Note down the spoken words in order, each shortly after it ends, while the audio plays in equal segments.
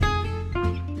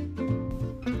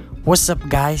What's up,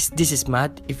 guys? This is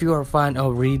Matt. If you are a fan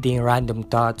of reading random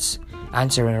thoughts,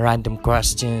 answering random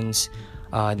questions,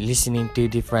 listening to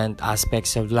different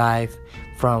aspects of life,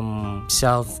 from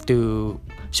self to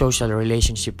social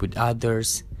relationship with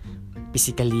others,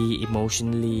 physically,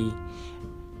 emotionally,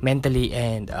 mentally,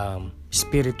 and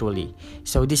spiritually.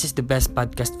 So this is the best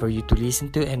podcast for you to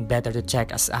listen to, and better to check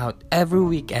us out every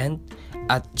weekend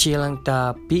at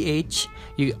Chillangta PH.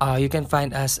 You can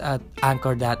find us at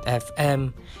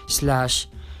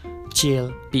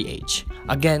anchor.fm/chillph.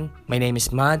 Again, my name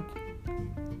is Mad.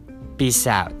 Peace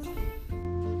out.